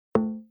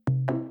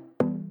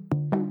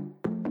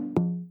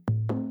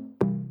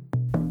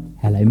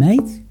Hello,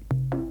 mate.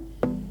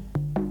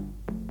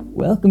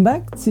 Welcome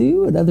back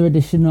to another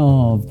edition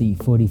of the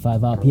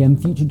 45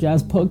 RPM Future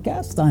Jazz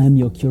Podcast. I am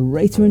your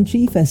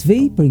Curator-in-Chief,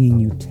 SV, bringing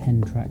you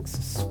 10 tracks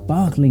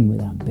sparkling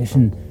with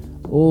ambition,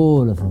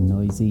 all of them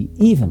noisy,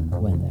 even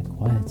when they're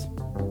quiet.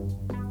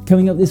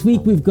 Coming up this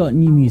week, we've got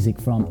new music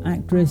from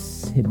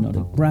Actress,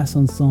 Hypnotic Brass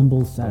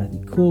Ensemble,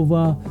 Sarathi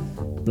Korvar,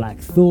 Black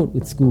Thought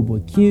with Schoolboy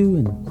Q,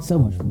 and so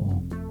much more.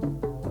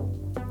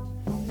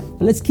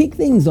 But let's kick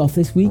things off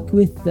this week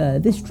with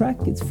this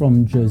track. It's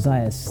from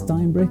Josiah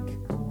Steinbrick.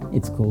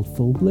 It's called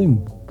Full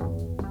Bloom.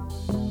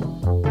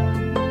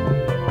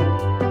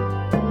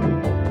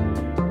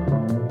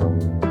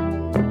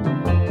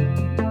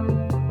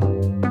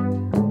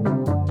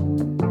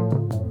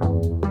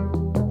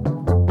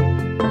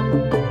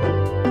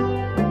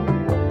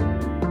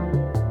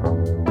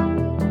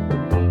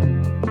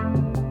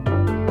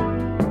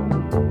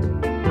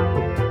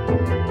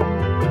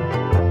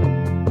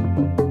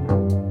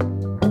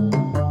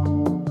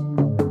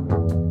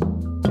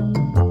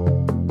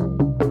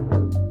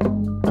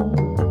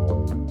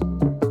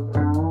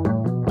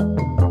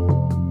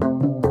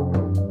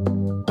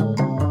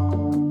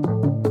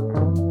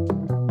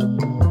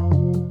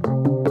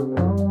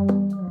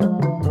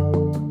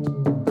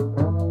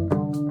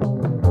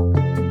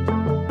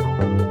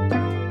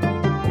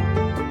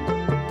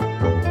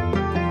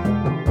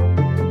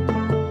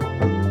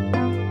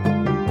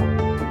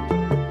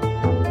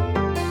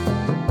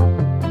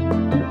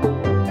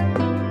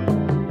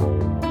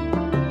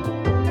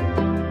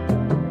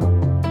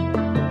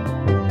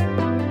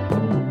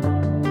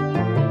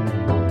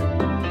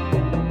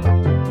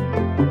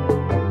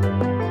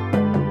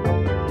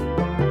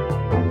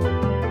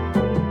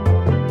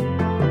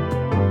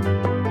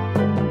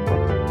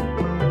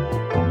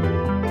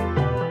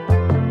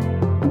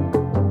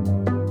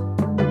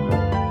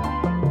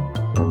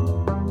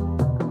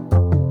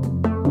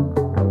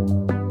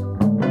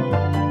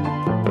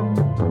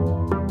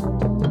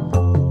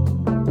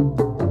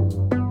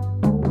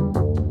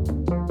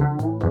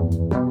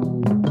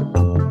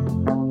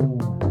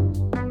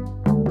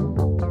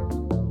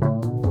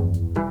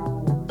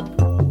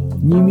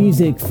 New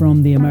music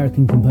from the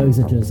American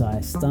composer Josiah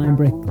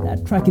Steinbrick.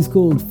 That track is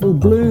called Full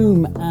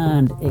Bloom,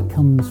 and it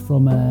comes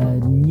from a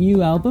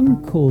new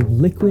album called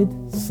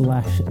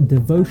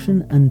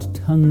Liquid/Devotion and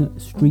Tongue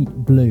Street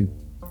Blue,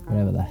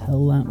 whatever the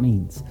hell that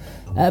means.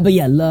 But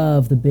yeah,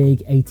 love the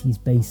big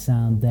 80s bass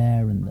sound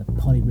there and the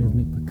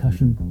polyrhythmic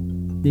percussion.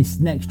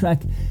 This next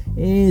track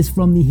is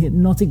from the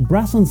Hypnotic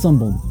Brass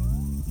Ensemble,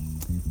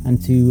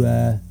 and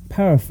to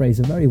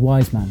paraphrase a very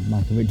wise man,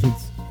 Michael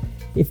Richards,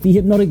 if the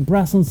Hypnotic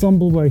Brass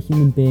Ensemble were a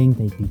human being,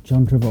 they'd be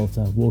John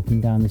Travolta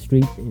walking down the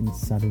street in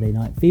Saturday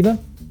Night Fever.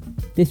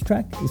 This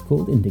track is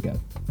called Indigo.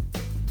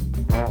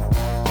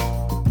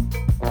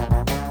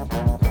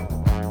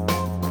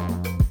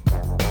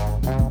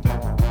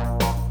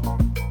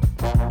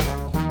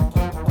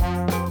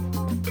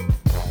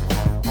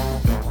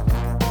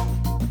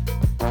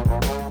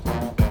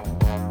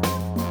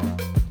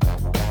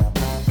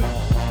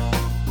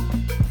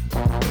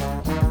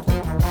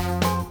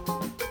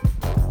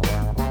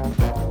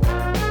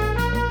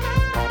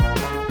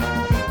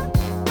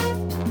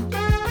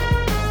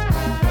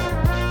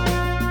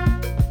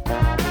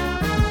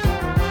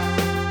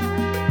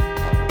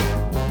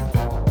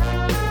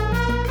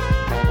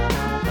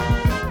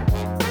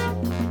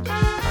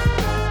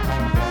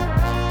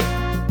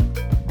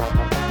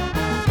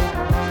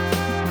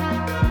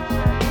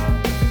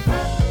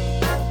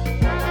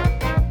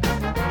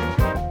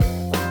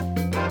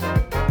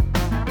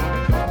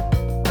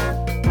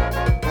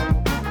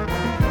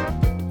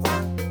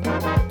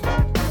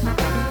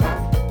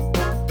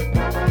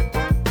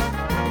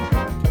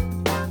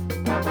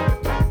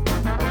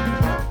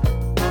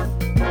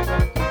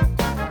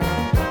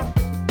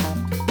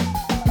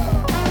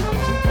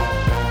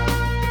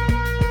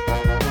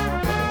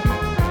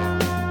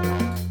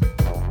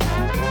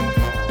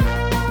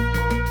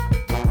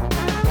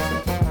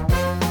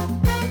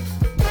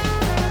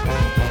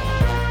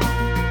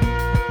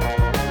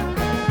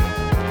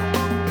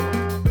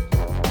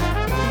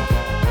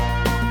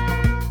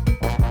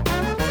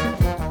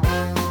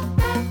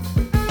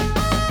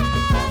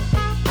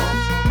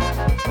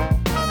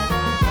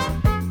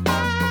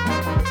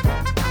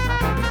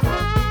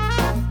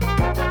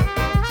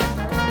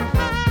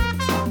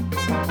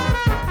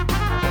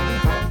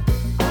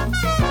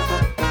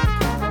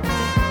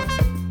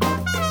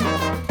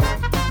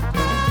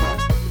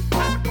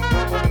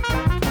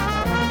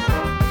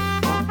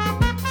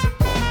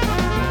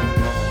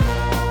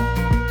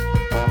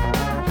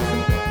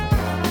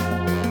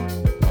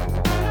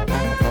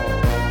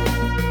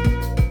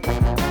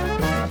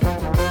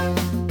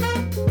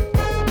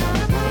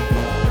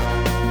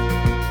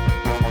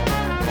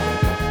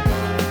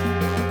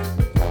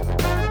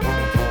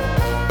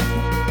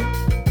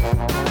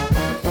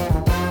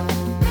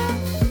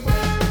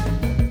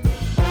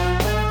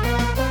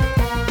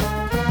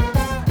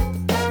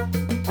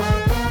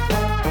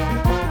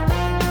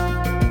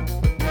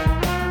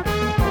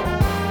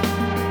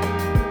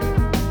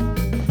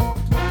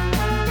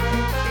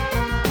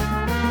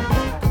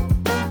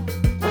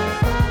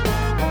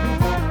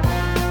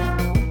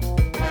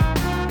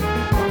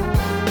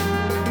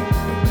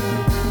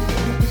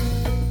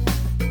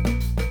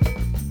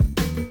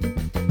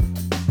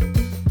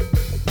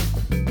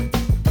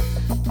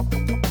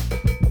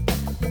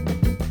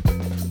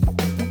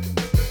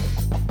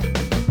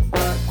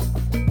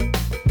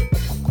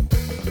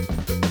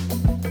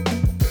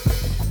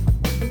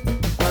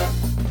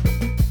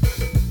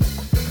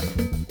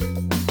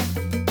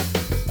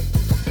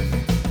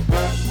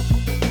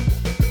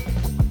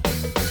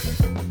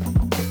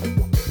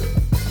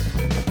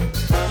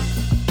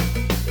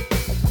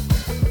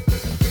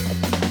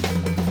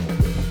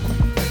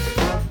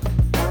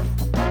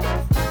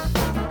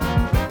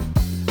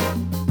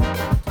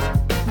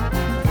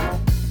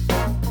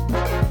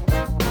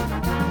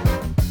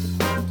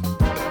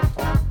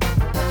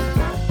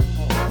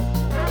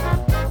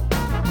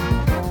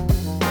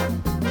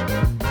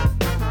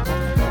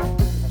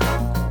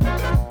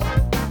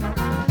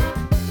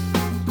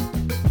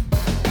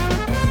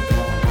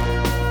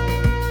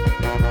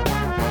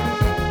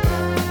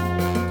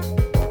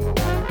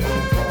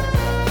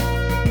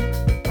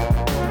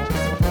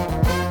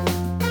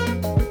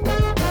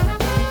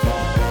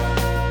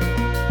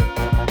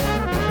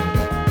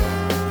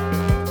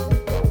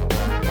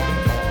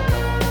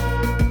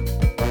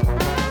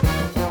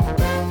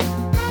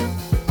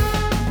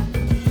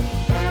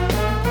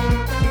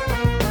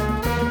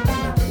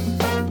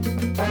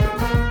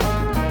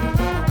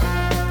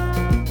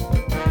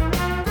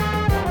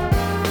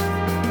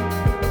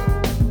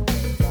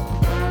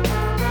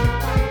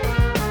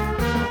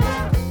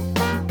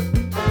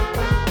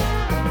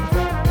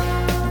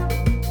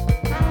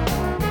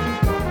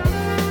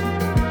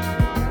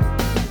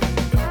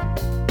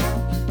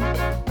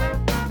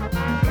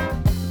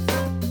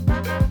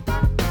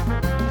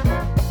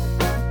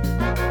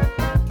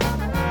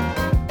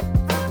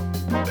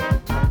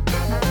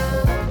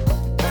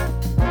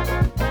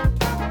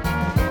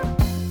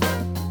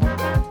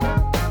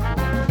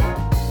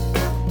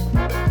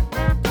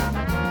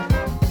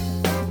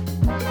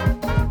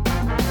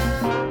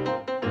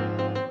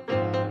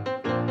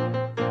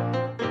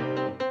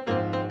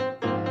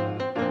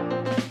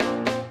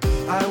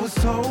 I was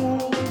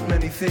told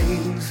many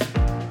things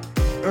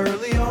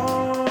early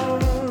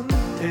on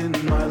in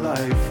my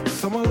life.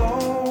 Some will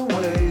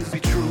always be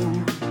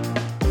true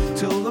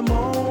till the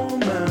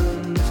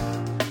moment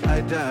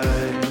I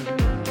die.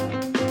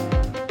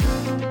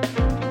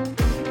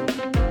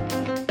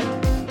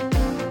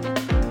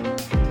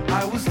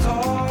 I was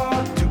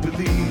taught to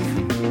believe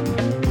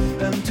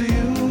and to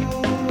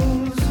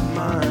use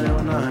my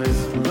own eyes,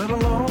 let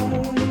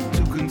alone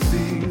to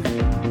conceive,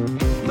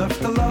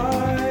 left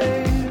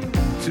alive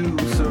to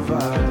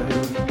survive.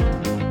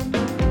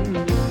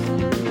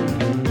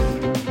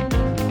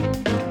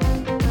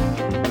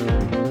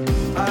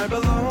 I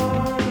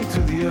belong to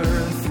the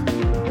earth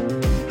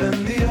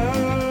and the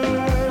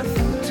earth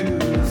to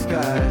the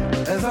sky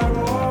as I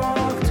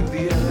walk to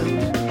the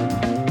end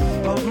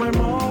of my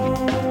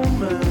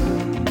moment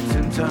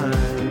in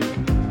time.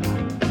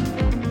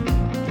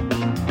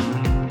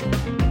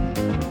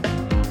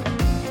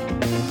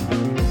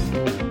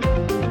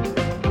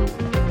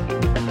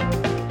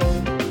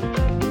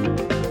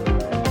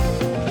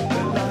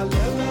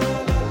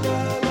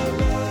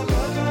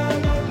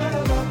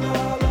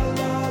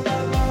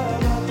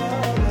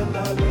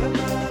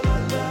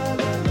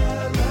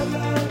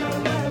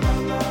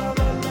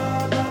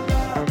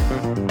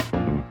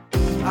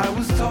 I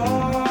was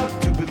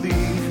taught to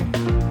believe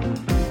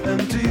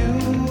and to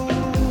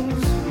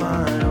use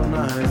my own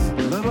eyes,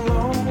 let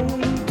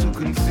alone to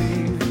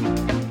conceive,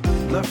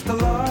 left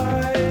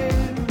alive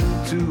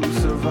to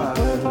survive.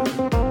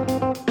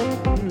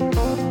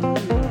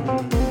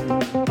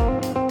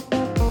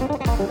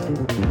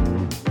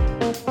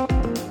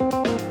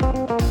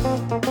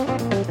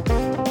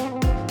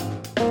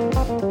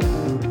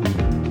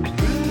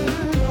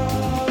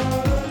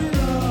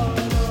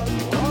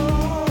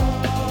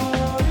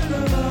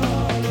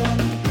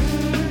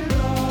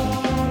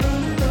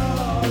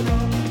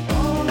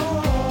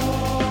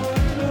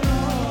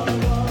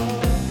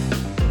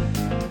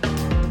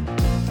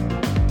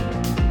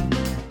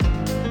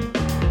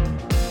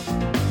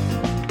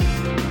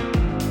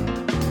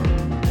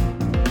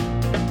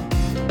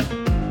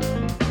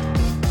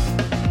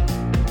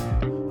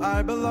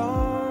 I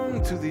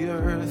belong to the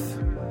earth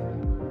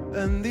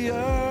and the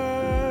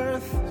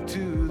earth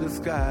to the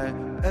sky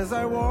as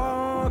I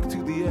walk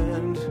to the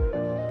end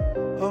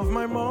of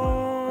my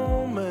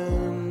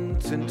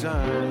moment in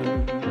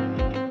time.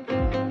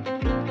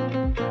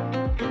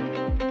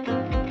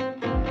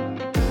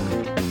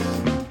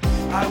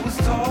 I was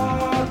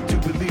taught to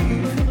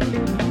believe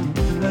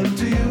and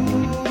to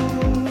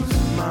use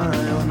my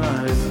own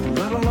eyes,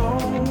 let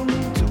alone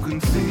to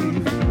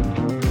conceive,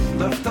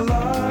 left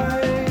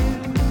alive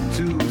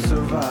to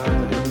survive.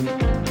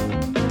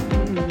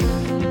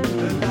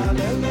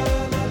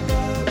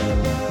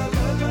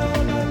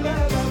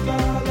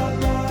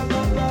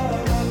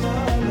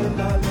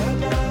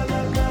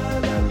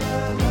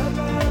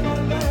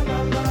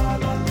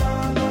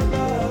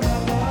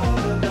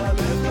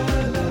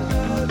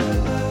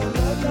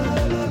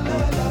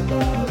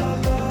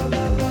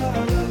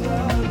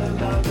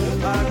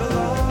 I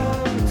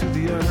belong to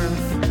the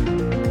earth.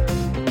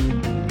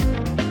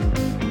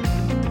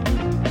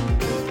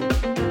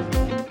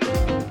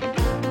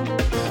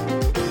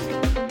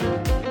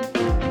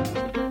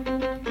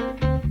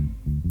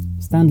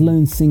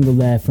 Standalone single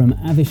there from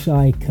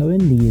Avishai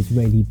Cohen, the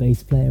Israeli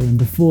bass player, and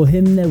before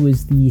him there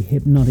was the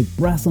Hypnotic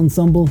Brass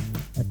Ensemble,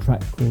 a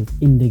track called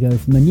Indigo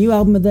from a new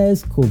album of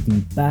theirs called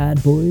The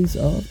Bad Boys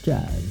of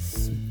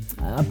Jazz.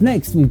 Up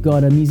next we've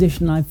got a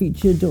musician I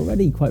featured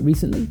already quite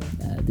recently.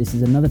 This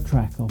is another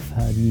track off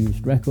her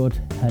newest record.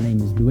 Her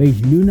name is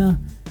Luege Luna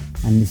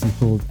and this is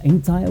called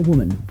Ain't I a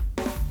Woman?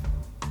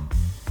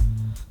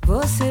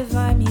 Você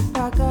vai me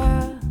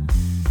pagar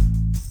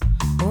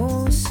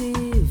ou se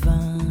vai?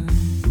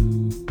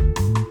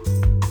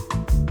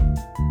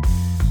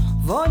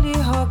 Vou lhe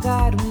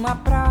rogar uma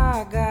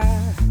praga,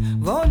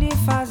 vou lhe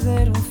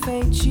fazer um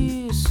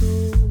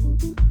feitiço,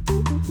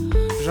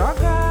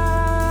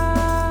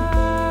 jogar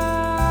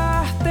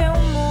teu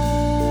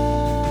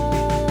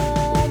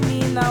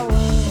nome na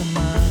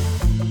lama.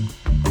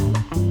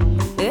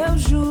 Eu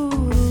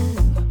juro,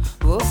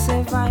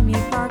 você vai me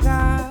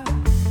pagar.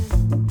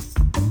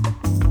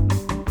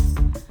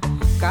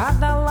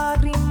 Cada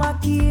lágrima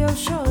que eu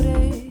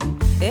chorei,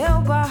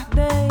 eu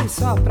guardei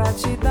só pra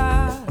te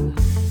dar.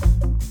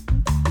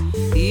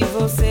 E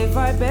você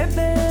vai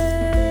beber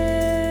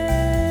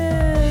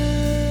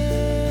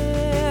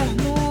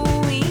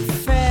no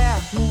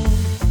inferno,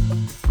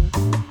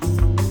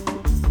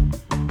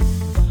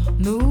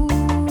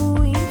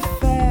 no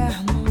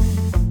inferno.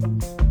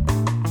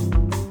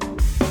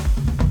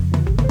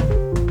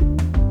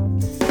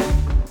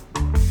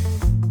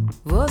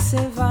 Você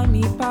vai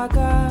me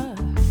pagar.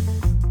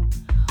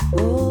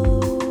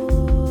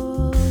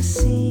 Oh,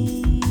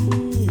 se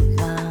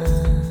vai.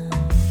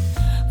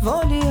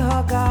 Vou lhe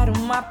rogar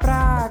uma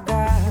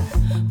praga,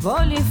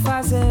 vou lhe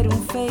fazer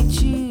um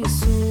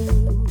feitiço,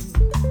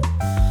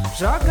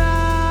 jogar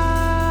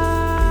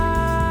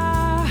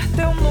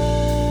teu nome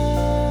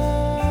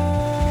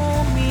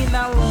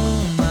na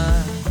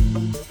lama.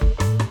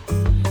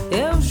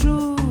 Eu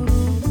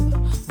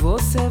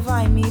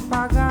me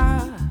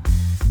pagar.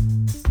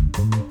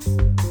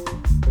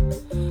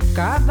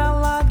 Cada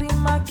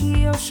lágrima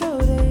que eu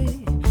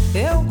chorei,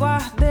 eu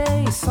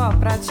guardei só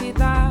pra te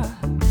dar.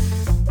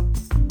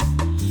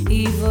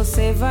 E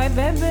você vai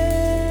beber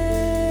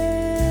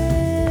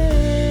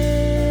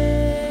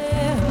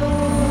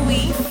no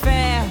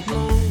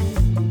inferno.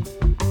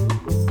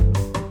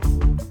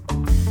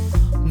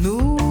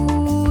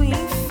 No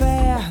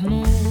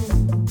inferno.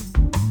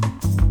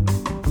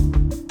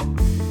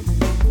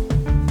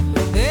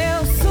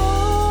 Eu sou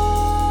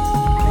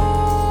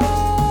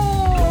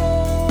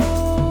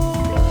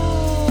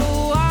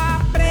a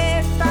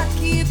preta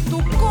que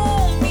tu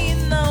come,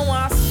 não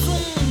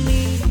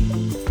assume.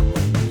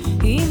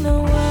 E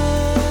não é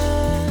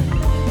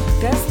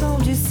questão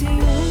de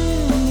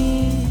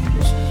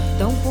ciúmes,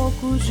 tão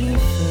pouco de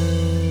fé.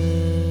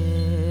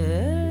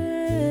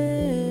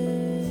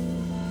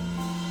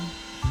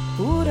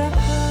 Por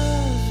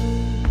acaso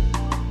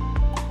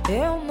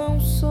eu não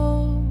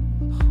sou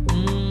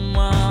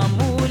uma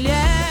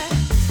mulher?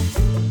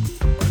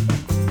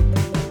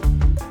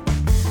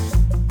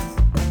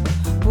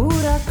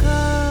 Por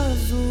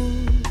acaso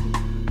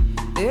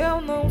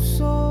eu não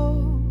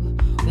sou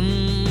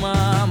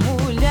uma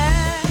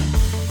mulher?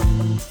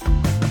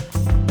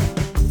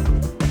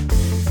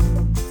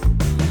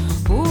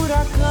 Por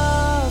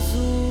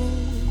acaso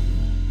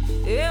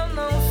eu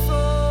não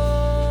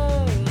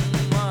sou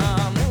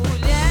uma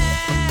mulher?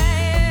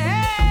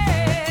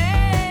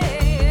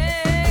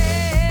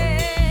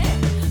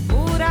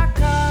 Por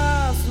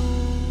acaso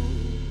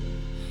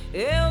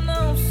eu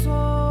não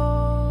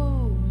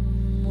sou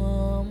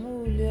uma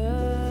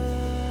mulher?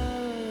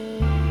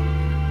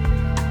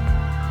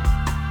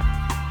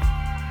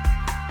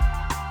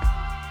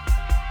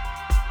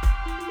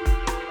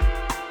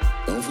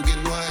 Don't forget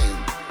who I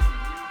am.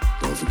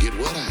 Don't forget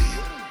what I am.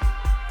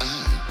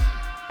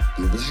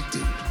 I'm a black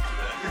dude.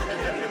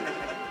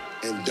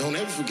 And don't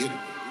ever forget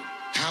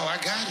how I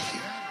got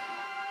here.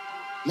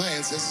 My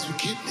ancestors were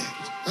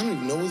kidnapped. I don't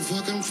even know where the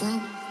fuck I'm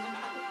from.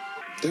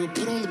 They were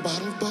put on the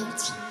bottom of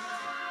boats.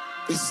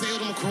 They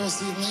sailed them across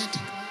the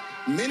Atlantic.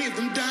 Many of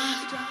them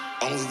died.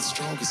 Only the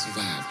strongest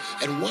survived.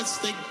 And once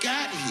they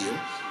got here,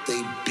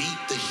 they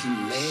beat the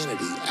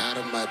humanity out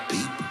of my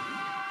people.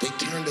 They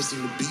turned us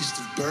into beasts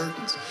of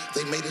burdens.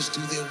 They made us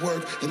do their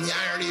work. And the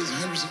irony is,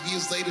 hundreds of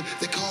years later,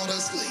 they called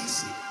us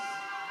lazy.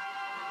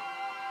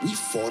 We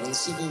fought in the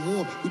Civil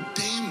War. We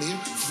damn near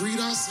freed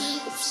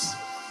ourselves.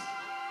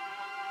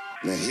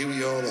 Now here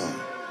we all are.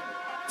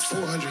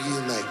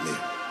 400-year nightmare.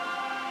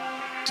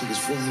 Took us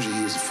 400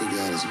 years to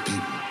figure out as a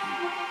people.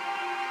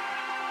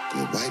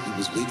 The white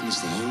people's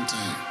weakness the whole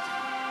time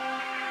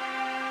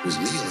was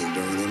kneeling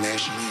during their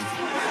national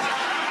anthem.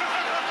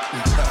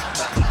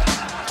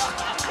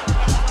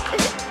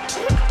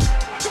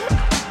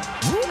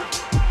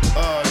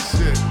 Oh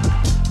shit.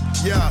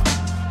 Yeah,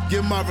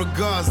 give my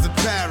regards to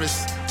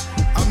Paris.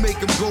 I make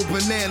them go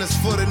bananas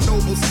for the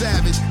noble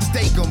savage.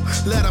 Stake them,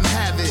 let them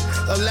have it.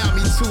 Allow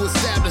me to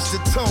establish the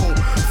tone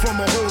from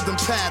a holding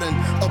pattern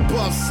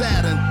above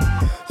Saturn.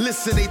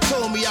 Listen, they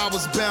told me I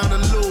was bound to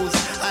lose.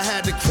 I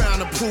had the crown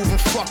to prove and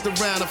fucked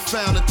around and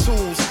found the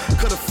tools.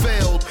 Could've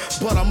failed,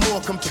 but I'm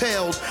more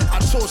compelled. I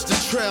torched the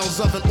trails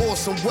of an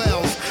Orson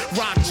Welles.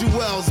 Rock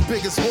jewels,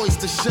 biggest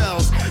oyster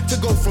shells. To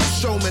go from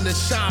showman to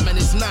shaman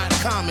is not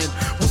common.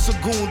 What's a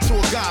goon to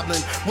a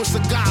goblin? What's a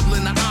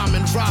goblin to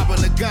almond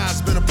robbing? The God's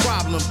been a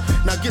problem.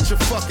 Now get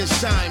your fucking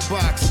shine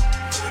box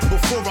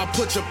before I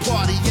put your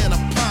party in a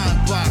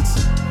pine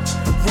box.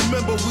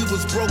 Remember we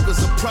was broke as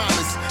a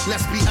promise.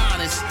 Let's be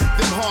honest,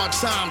 them hard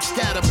times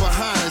scattered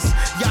behind us.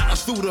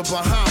 Yachting through the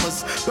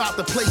Bahamas, about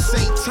to play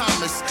St.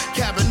 Thomas.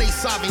 Cabernet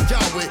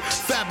Sauvignon with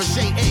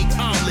Fabergé egg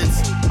omelets.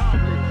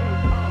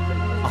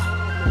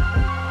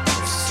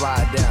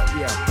 Slide down,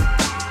 yeah.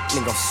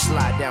 Nigga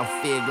slide down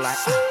fig like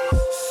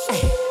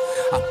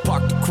I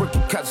parked the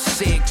crooked cause of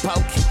sig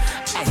poking.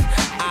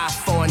 Eye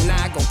for an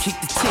eye, gon' keep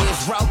the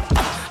tears rolling.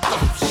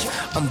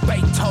 I'm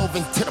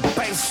Beethoven to the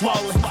bass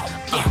swollen.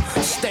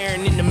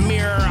 Staring in the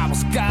mirror, I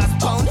was God's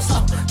bonus.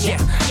 Yeah,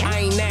 I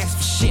ain't asked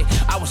for shit,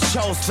 I was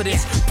chose for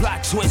this.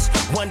 Plot twist,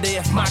 wonder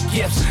if my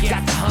gifts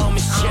got the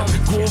homage-ship.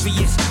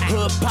 Grooviest,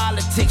 hood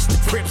politics, the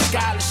crib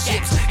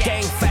scholarships.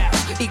 Gang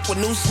fouls, equal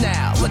new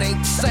snap, but ain't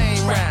the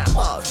same round.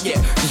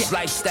 Yeah, this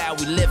lifestyle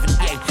we living,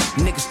 ayy.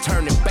 Niggas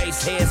turning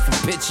base heads for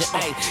pitching,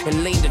 ayy.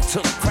 And leaned and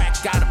took crack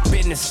out of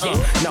business, yeah.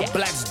 Now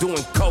blacks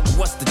doing coke,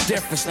 what's the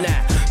difference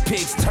now?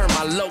 Pigs turn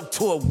my low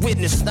to a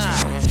witness now.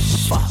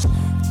 Fuck.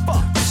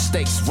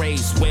 Stakes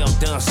raised, well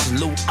done,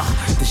 salute.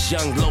 This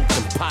young low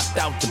done popped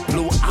out the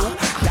blue.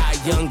 Die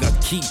young, a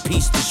key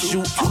piece to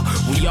shoot.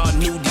 We all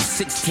knew these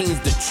 16's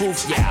the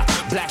truth, yeah.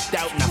 Blacked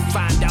out and I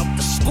find out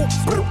the scoop.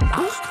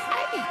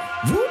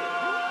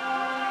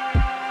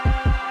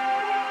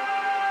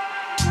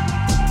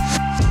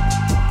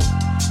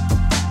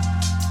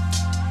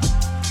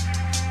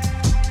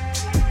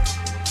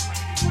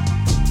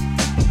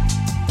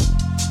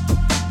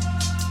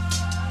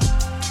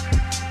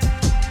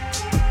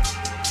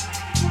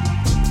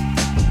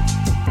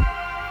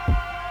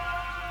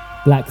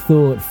 Black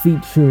Thought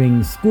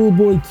featuring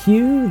Schoolboy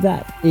Q.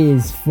 That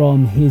is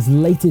from his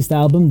latest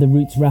album, The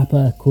Roots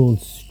Rapper,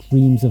 called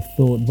Streams of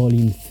Thought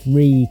Volume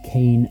 3,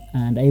 Cain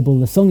and Abel.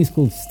 The song is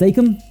called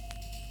Stake'em.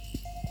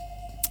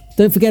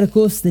 Don't forget, of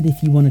course, that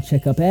if you want to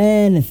check up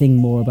anything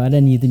more about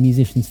any of the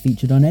musicians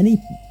featured on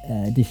any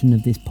edition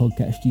of this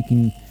podcast, you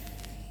can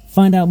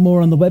find out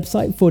more on the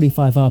website,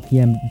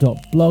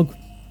 45rpm.blog.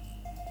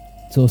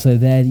 It's also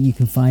there that you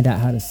can find out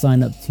how to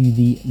sign up to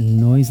the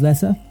Noise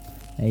Letter,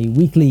 a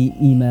weekly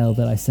email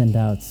that I send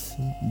out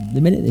the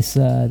minute this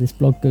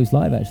blog goes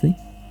live, actually.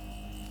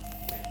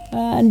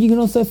 And you can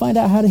also find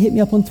out how to hit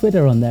me up on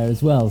Twitter on there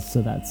as well.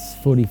 So that's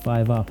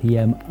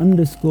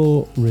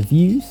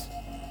 45rpm_reviews.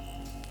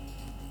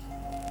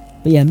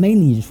 But yeah,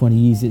 mainly you just want to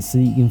use it so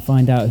you can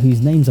find out whose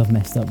names I've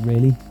messed up,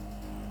 really.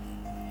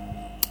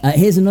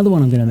 Here's another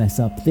one I'm going to mess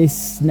up.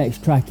 This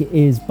next track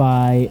is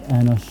by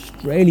an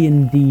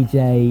Australian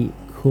DJ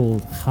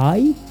called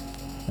Hai.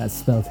 That's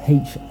spelled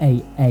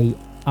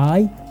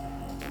Haai.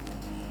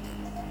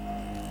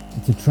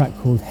 It's a track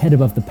called Head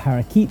Above the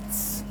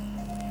Parakeets,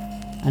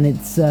 and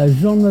it's a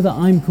genre that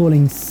I'm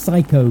calling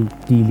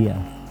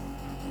psychodelia.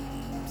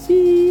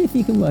 See if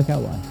you can work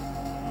out why.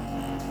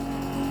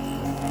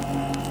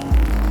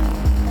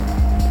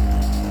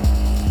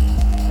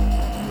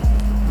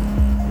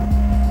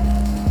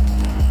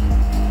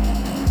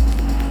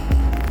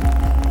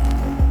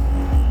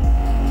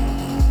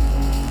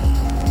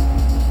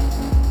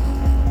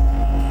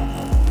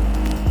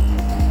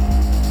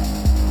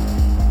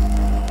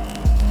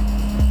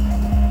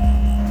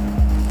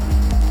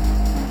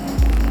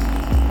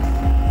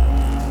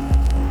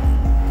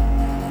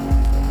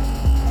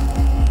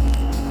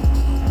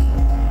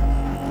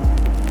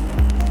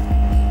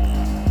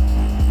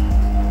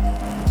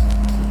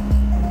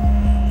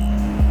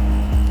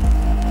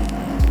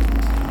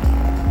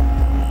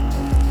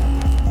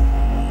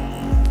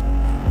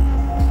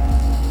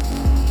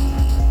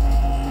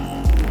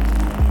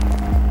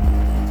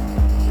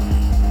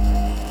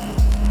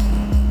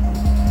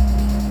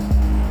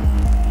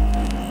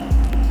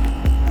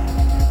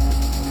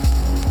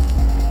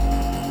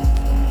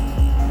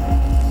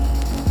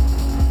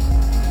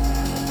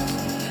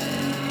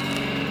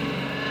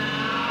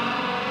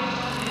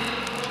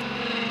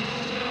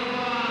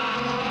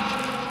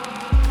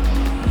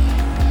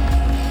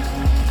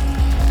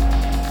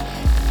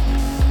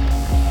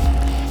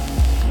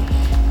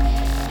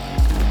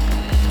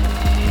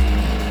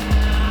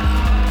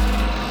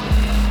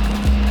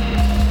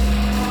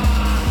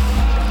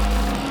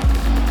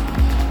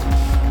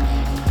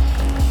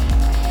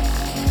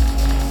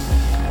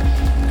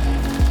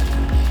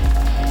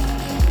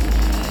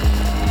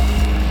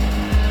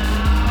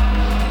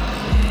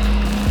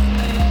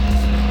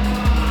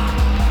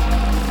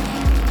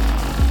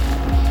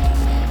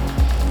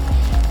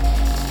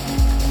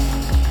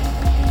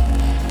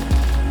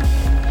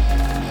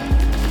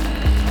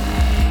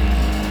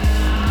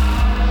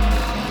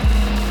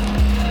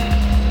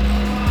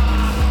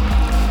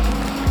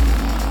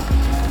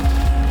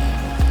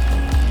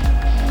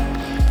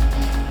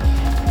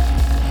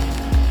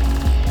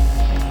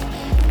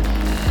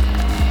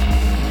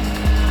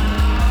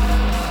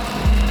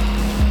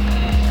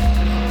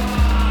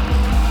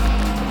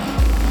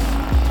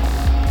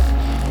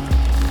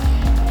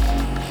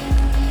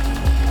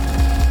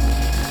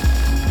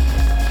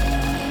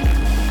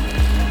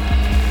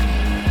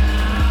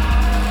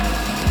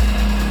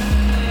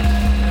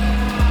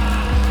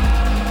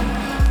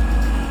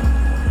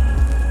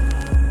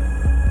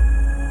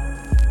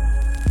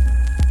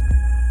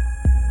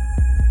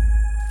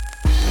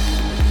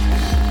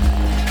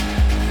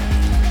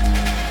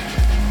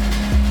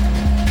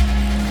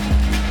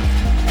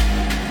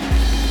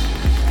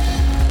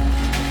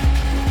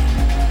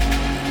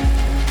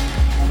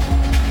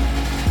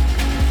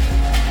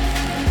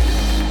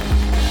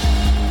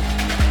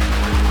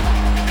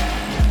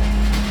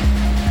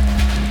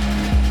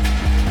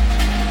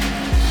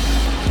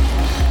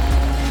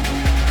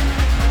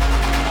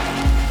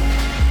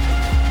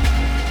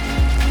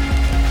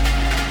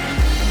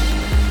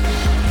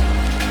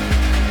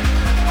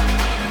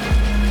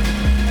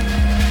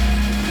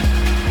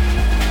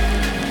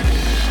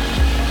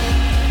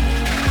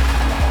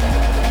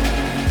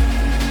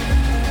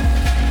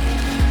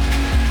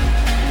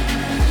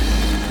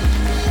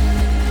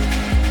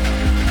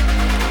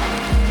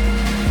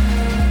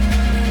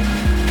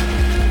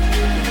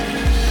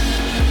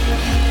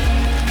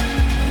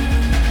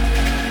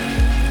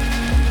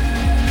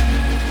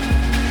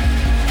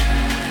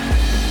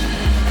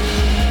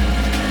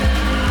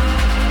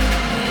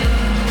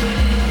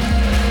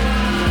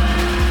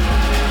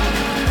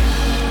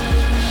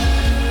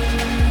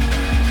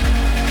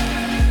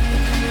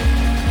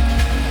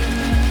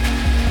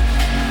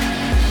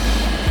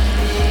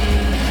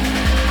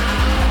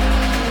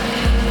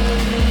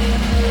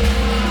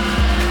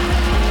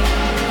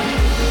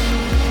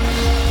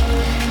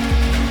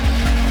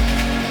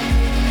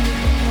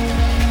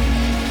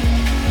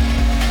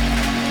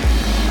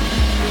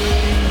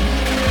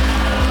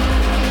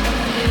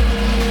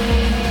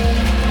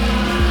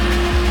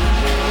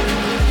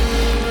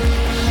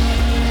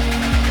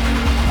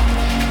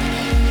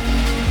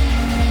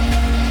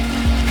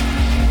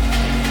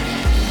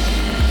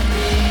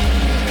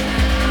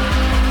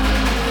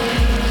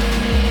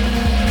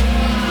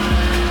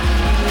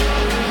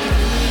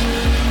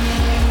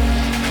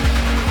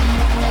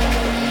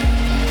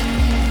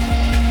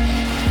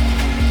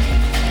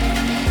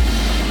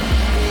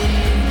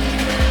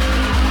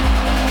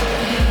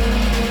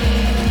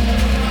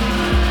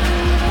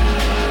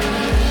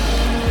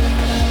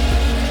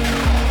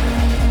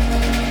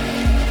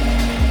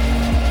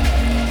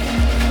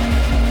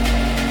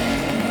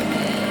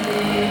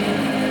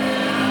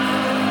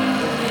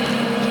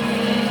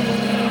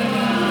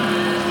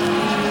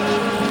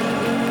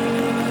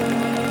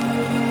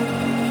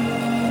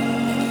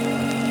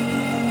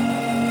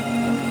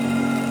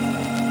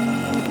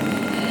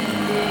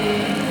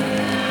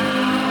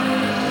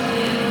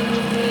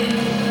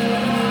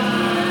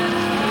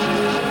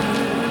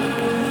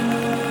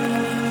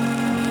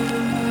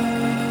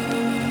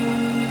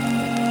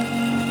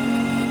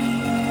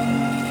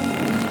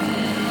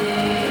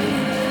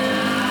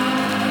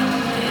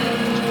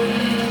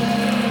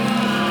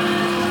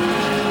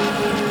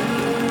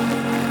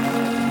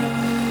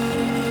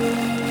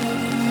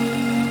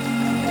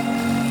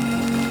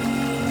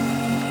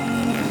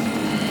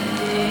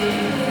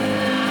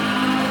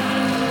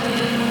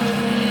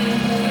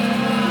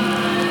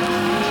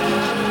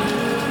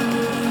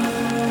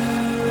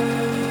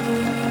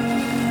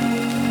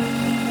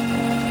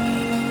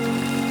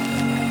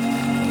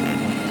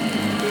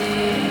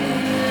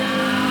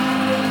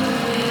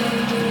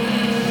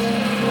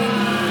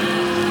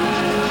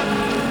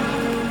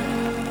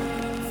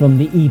 From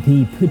the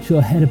EP Put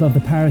Your Head Above the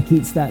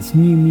Parakeets, that's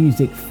new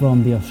music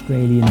from the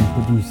Australian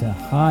producer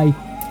High.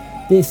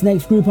 This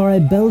next group are a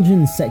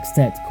Belgian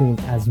sextet called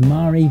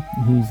Asmari,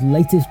 whose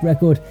latest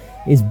record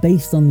is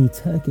based on the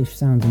Turkish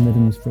sounds and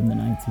rhythms from the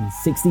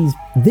 1960s.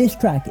 This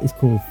track is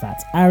called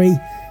Fat Ari.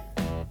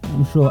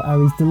 I'm sure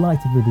Ari's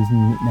delighted with his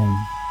new nickname.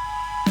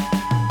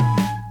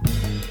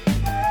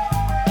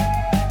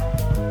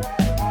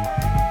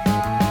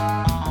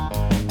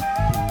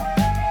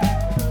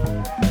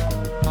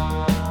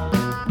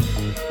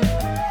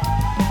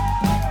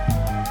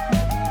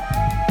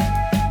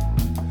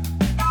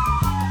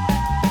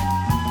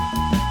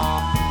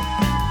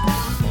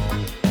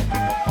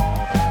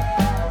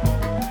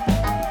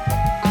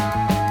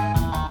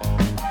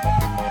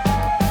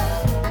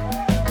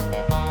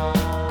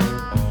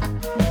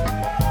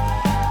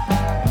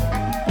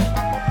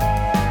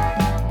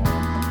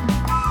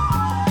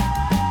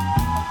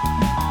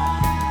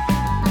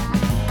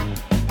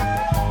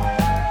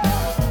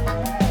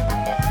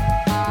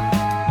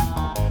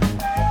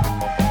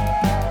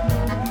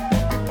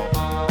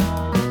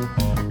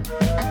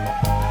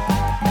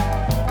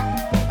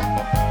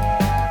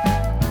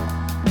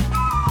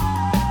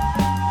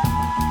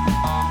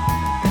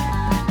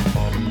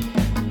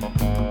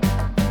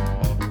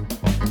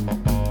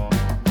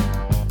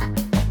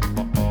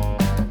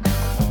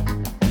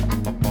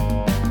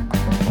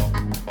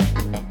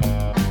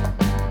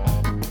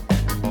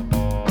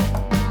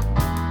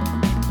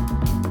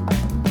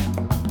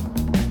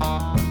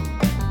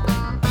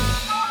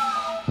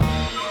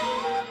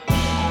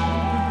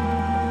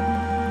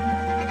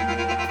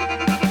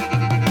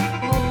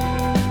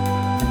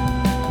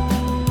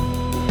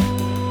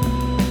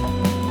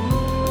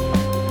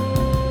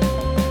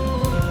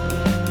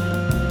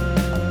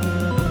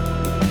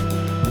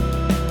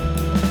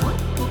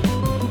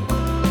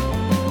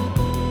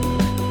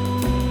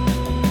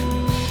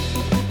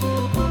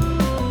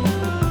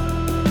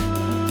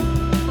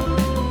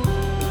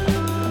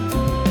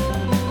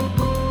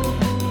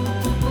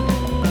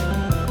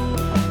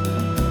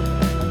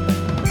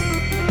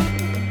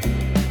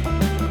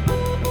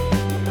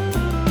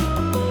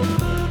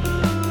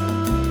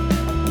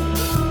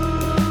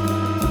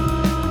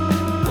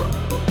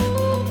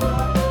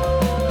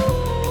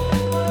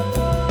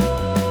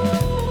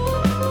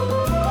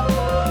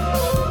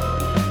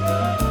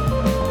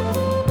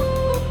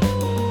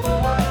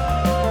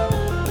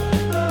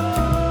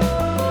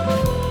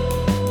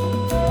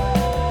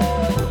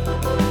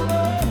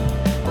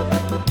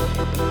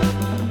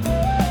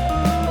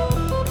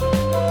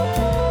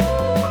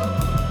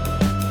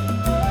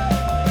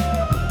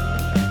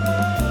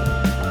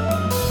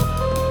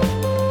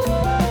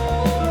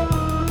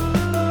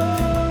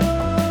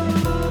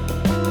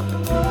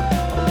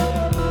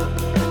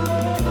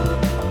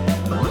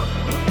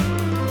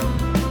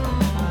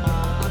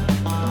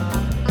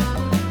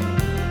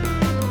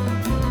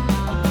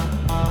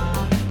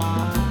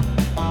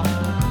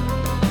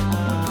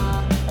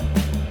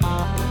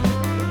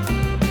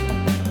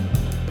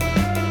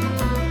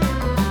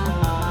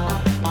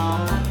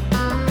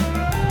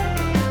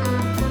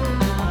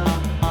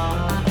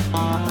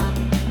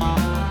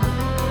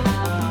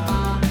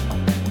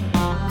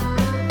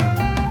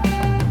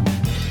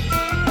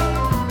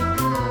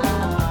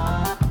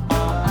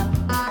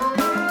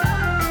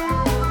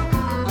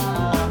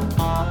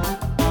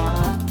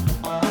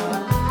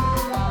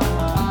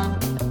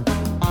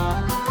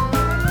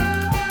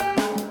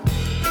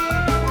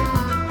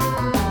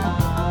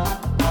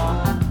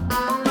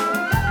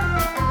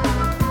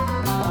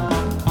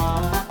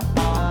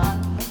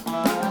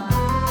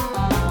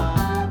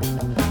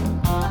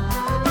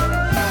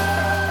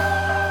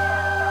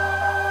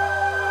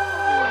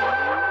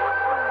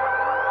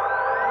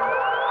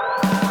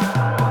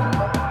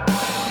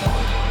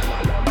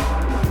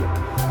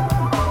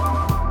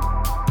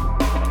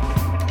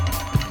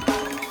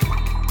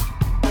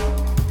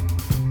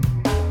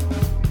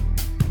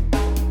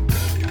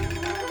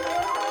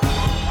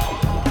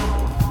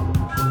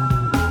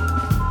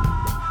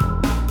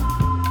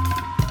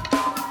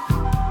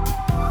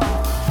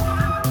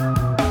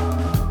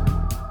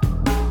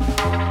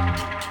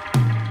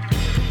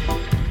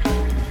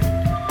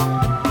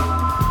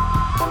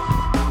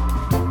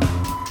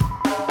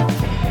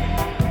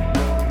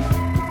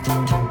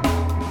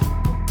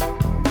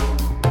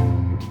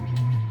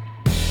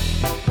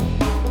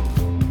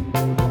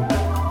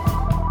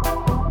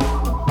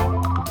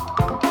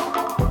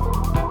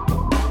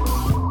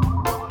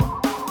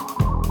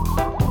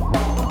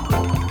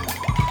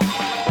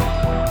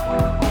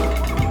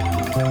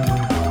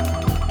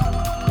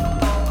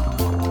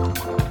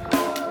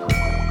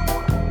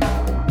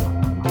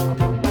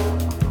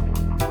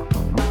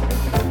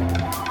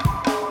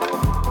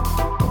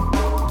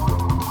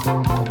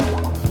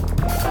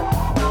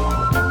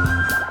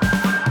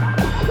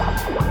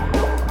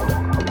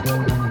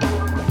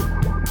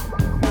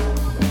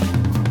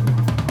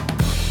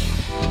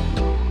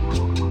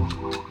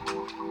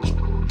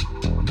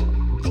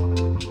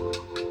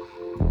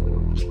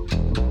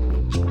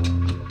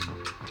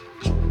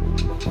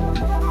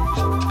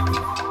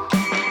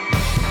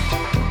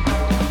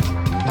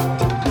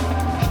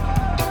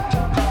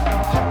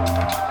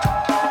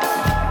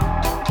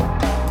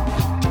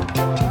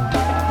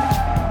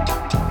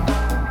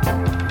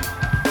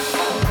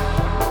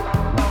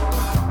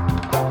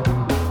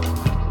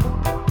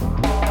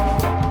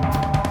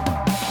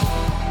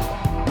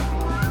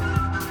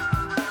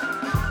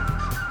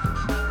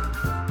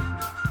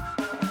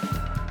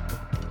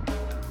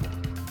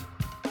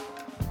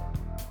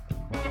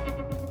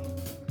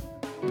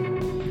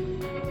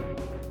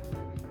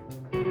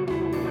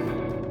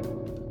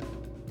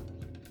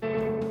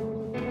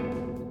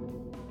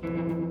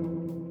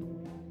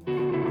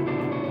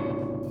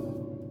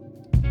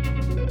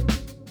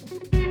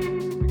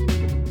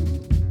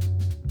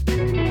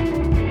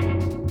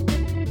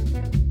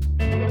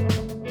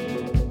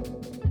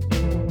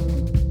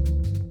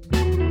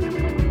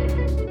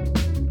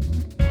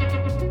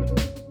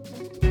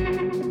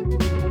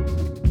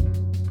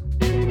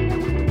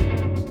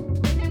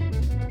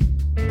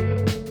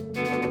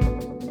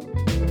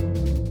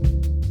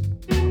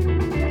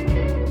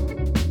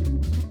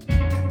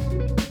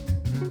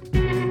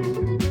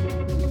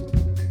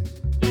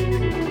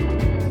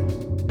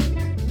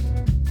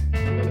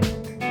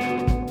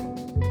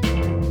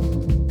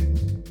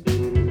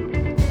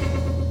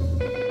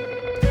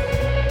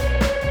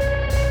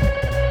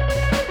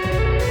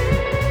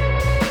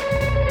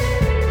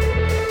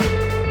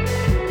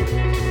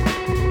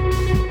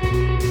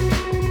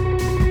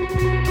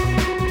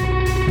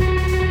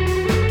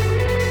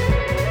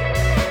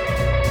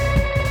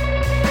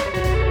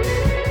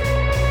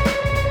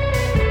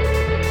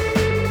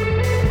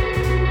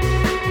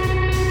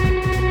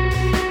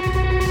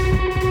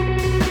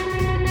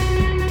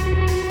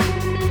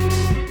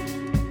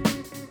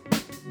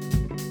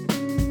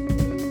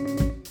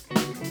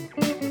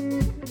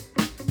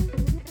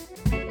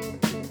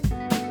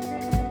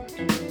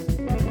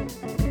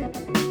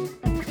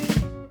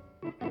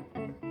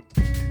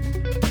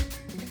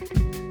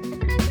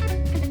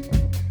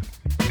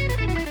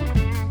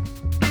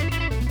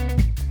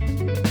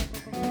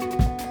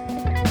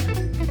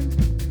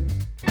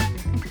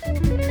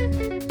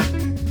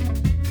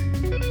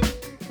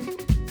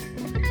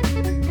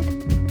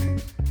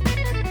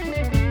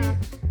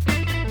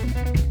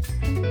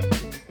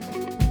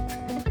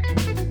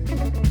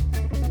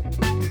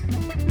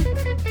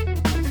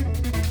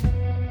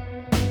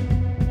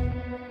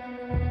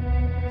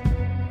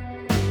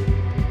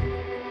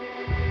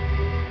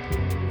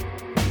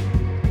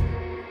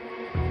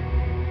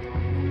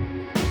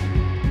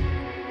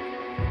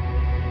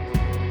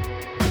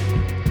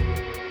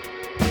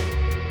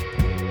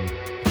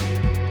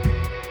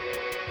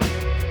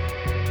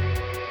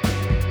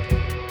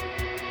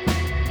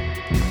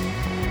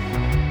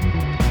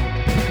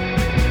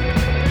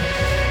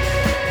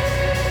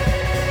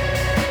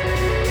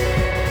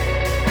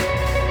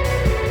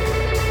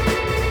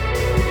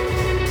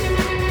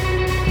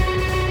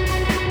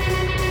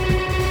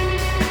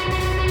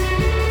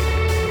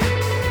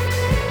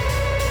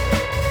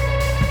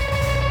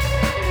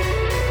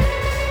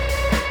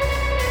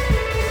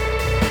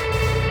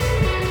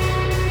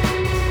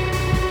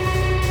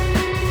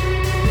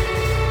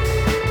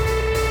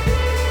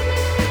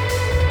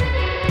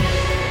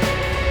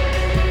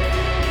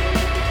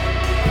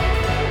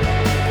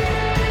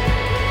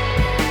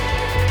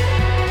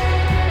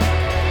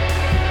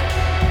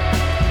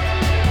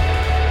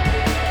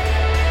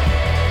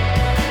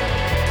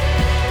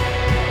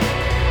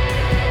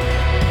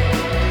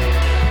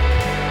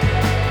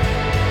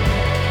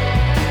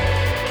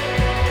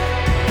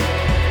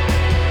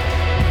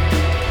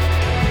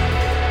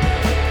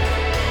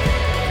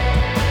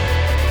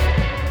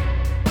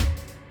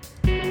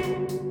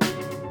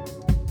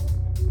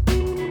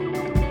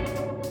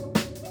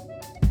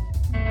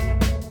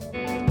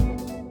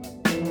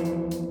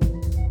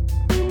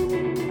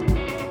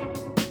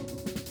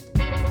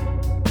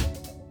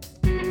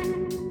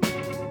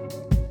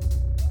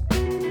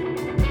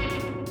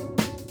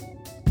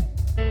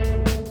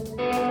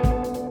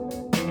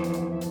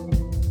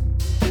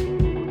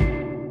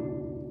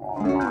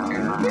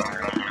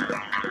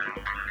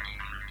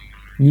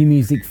 New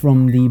music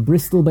from the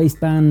Bristol-based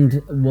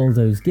band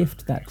Waldo's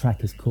Gift. That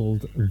track is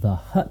called The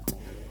Hut.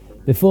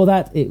 Before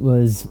that, it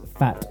was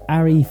Fat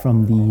Ari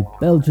from the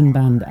Belgian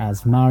band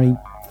Asmari.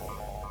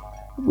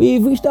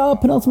 We've reached our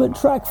penultimate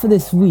track for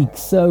this week,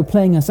 so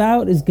playing us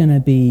out is going to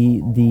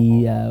be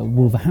the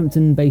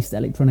Wolverhampton-based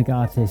electronic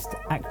artist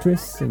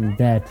Actress and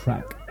their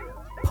track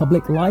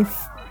Public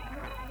Life.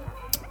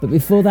 But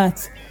before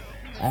that,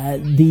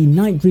 the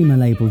Night Dreamer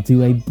label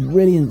do a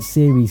brilliant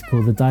series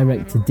called the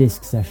Direct to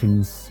Disc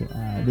Sessions,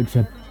 which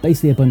are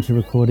basically a bunch of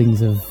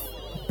recordings of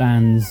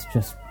bands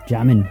just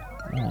jamming,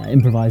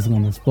 improvising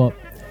on the spot.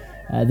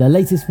 The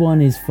latest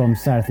one is from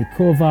Sarathi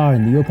Korvar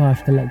and the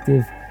Upash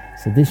Collective,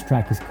 so this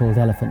track is called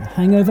Elephant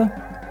Hangover.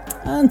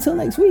 Until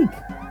next week,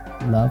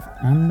 love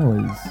and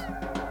noise.